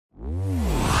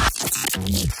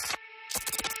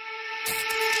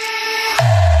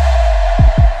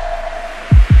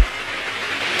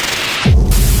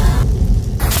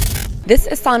This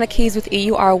is Sonic Kibz with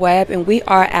EUR Web, and we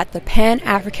are at the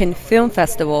Pan-African Film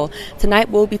Festival. Tonight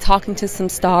we'll be talking to some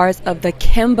stars of the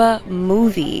Kemba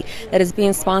movie that is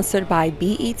being sponsored by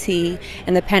BET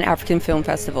and the Pan-African Film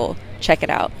Festival. Check it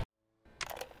out.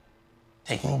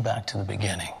 Taking you back to the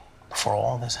beginning, before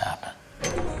all this happened.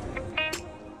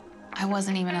 I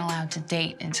wasn't even allowed to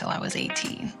date until I was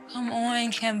 18. Come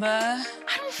on, Kemba.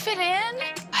 I don't fit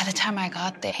in. By the time I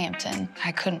got to Hampton,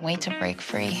 I couldn't wait to break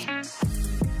free.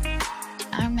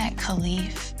 I met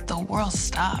Khalif. The world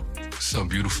stopped. So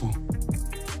beautiful.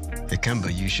 Hey,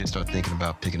 Kemba, you should start thinking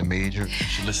about picking a major. You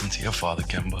should listen to your father,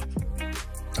 Kemba.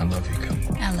 I love you,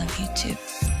 Kemba. I love you too.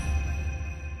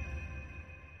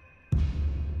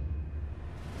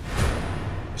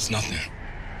 It's nothing.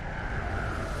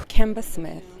 Kemba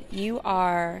Smith, you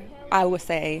are, I would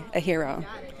say, a hero.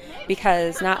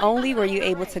 Because not only were you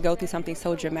able to go through something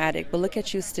so dramatic, but look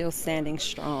at you still standing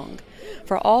strong.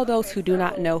 For all those who do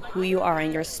not know who you are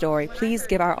in your story, please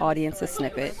give our audience a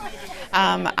snippet.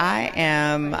 I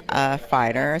am a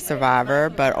fighter, a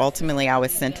survivor, but ultimately I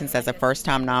was sentenced as a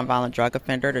first-time nonviolent drug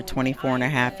offender to 24 and a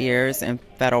half years in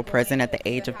federal prison at the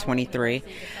age of 23.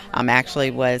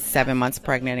 Actually was 7 months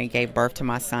pregnant and gave birth to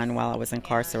my son while I was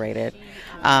incarcerated.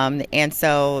 And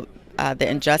so the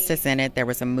injustice in it, there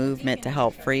was a movement to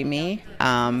help free me,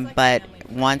 but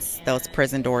once those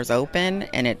prison doors opened,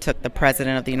 and it took the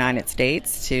President of the United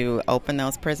States to open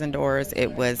those prison doors,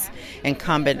 it was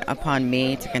incumbent upon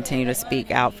me to continue to speak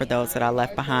out for those that I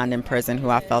left behind in prison who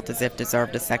I felt as if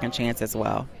deserved a second chance as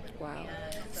well. Wow.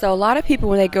 So a lot of people,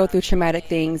 when they go through traumatic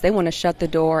things, they want to shut the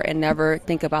door and never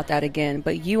think about that again.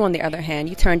 But you, on the other hand,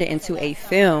 you turned it into a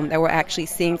film that we're actually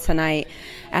seeing tonight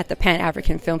at the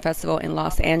Pan-African Film Festival in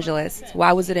Los Angeles.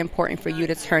 Why was it important for you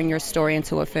to turn your story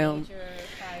into a film?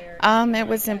 It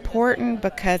was important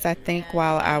because I think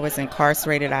while I was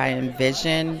incarcerated, I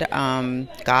envisioned,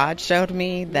 God showed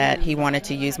me that He wanted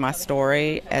to use my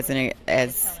story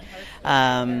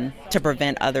to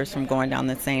prevent others from going down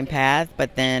the same path.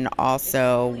 But then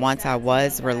also, once I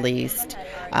was released,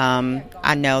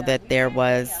 I know that there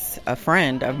was a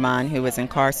friend of mine who was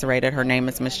incarcerated. Her name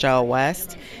is Michelle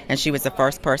West, and she was the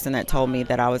first person that told me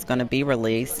that I was going to be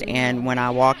released. And when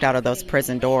I walked out of those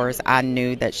prison doors, I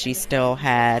knew that she still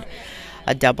had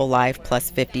a double life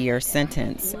plus 50-year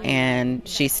sentence, and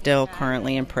she's still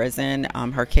currently in prison.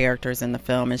 Her character's in the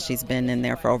film, and she's been in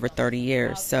there for over 30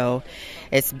 years. So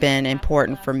it's been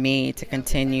important for me to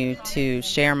continue to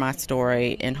share my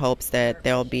story in hopes that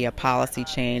there'll be a policy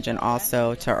change, and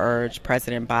also to urge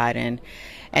President Biden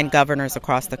and governors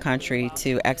across the country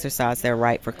to exercise their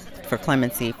right for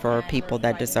clemency for people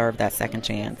that deserve that second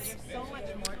chance.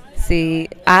 See,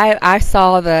 I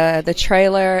saw the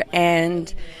trailer,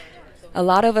 and a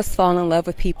lot of us fall in love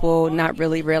with people not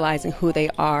really realizing who they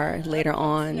are later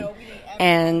on.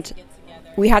 And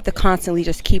we have to constantly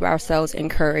just keep ourselves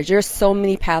encouraged. There's so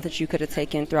many paths that you could have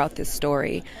taken throughout this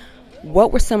story.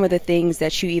 What were some of the things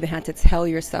that you even had to tell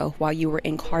yourself while you were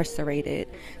incarcerated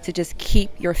to just keep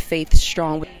your faith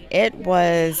strong? It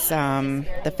was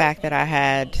the fact that I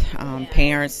had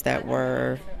parents that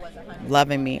were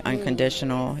loving me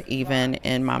unconditional, even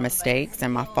in my mistakes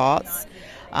and my faults.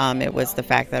 It was the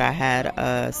fact that I had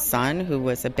a son who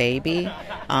was a baby,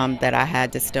 that I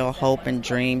had to still hope and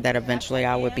dream that eventually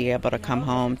I would be able to come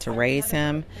home to raise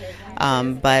him.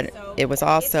 But it was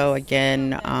also,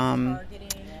 again,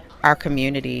 our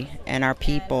community and our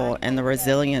people and the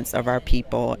resilience of our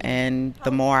people. And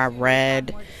the more I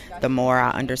read, the more I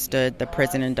understood the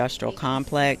prison industrial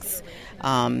complex.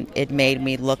 It made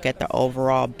me look at the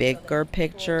overall bigger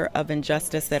picture of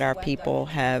injustice that our people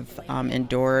have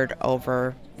endured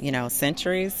over,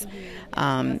 centuries.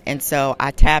 And so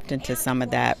I tapped into some of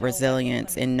that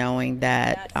resilience in knowing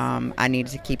that I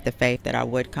needed to keep the faith that I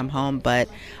would come home. But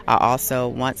I also,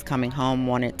 once coming home,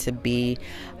 wanted to be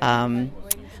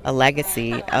a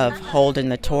legacy of holding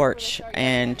the torch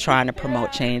and trying to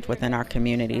promote change within our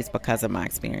communities because of my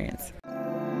experience.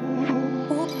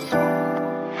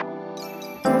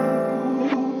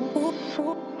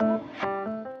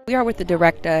 We are with the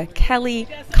director, Kelley.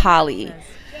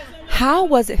 How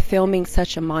was it filming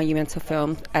such a monumental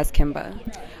film as Kemba?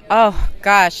 Oh,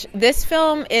 gosh. This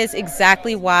film is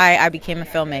exactly why I became a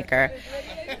filmmaker.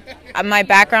 My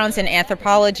background's in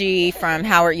anthropology from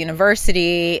Howard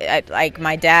University. Like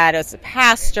my dad was a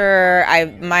pastor.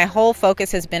 My whole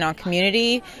focus has been on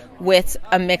community with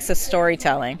a mix of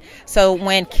storytelling. So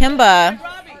when Kemba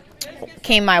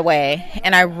came my way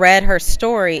and I read her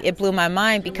story, it blew my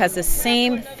mind, because the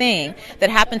same thing that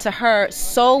happened to her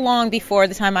so long before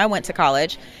the time I went to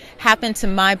college happened to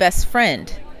my best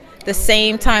friend the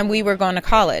same time we were going to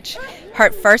college.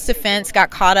 Her first offense got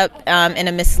caught up in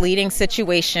a misleading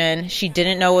situation. She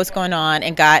didn't know what was going on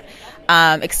and got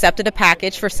accepted a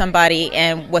package for somebody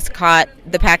and was caught.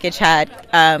 The package had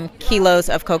kilos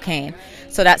of cocaine.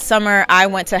 So that summer I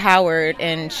went to Howard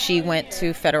and she went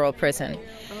to federal prison.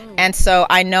 And so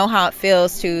I know how it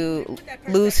feels to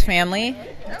lose family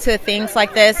to things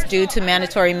like this due to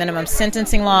mandatory minimum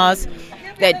sentencing laws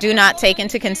that do not take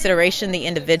into consideration the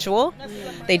individual.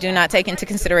 They do not take into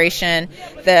consideration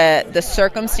the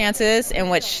circumstances in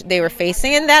which they were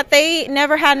facing and that they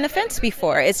never had an offense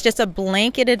before. It's just a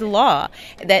blanketed law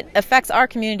that affects our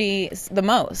communities the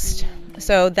most.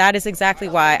 So that is exactly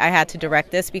why I had to direct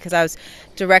this, because I was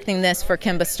directing this for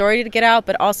Kemba's story to get out,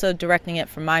 but also directing it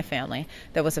for my family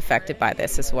that was affected by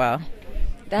this as well.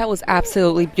 That was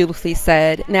absolutely beautifully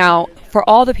said. Now, for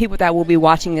all the people that will be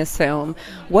watching this film,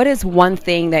 what is one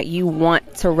thing that you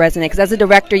want to resonate? Because as a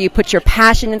director, you put your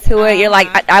passion into it. You're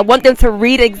like, I want them to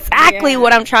read exactly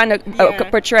what I'm trying to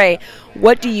portray.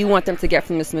 What do you want them to get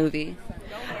from this movie?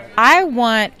 I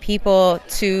want people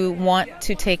to want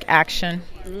to take action.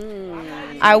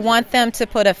 I want them to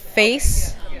put a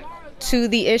face to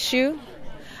the issue.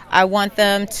 I want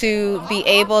them to be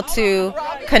able to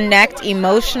connect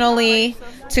emotionally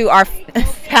to our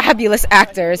fabulous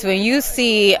actors. When you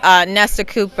see Nesta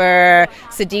Cooper,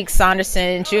 Sadiq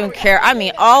Saunderson, June Kerr, I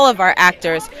mean, all of our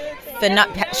actors,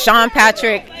 Sean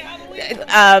Patrick,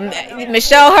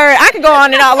 Michelle Hurd, I could go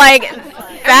on and on, like,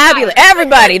 fabulous.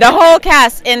 Everybody, the whole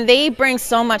cast, and they bring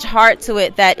so much heart to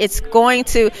it that it's going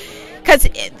to, because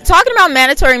talking about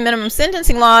mandatory minimum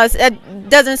sentencing laws, it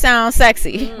doesn't sound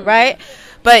sexy, right?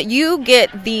 But you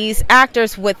get these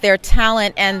actors with their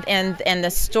talent and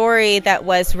the story that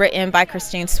was written by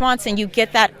Christine Swanson, you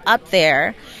get that up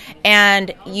there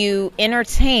and you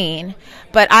entertain.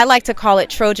 But I like to call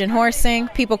it Trojan horsing.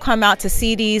 People come out to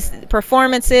see these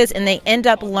performances and they end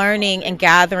up learning and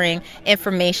gathering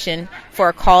information for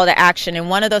a call to action. And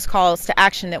one of those calls to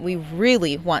action that we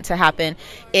really want to happen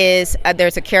is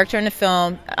there's a character in the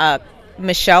film,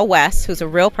 Michelle West, who's a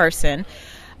real person,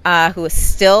 who is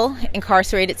still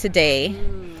incarcerated today,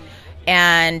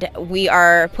 and we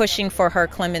are pushing for her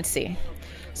clemency.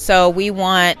 So we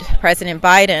want President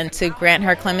Biden to grant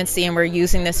her clemency, and we're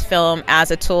using this film as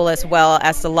a tool as well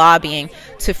as the lobbying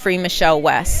to free Michelle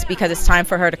West, because it's time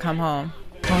for her to come home.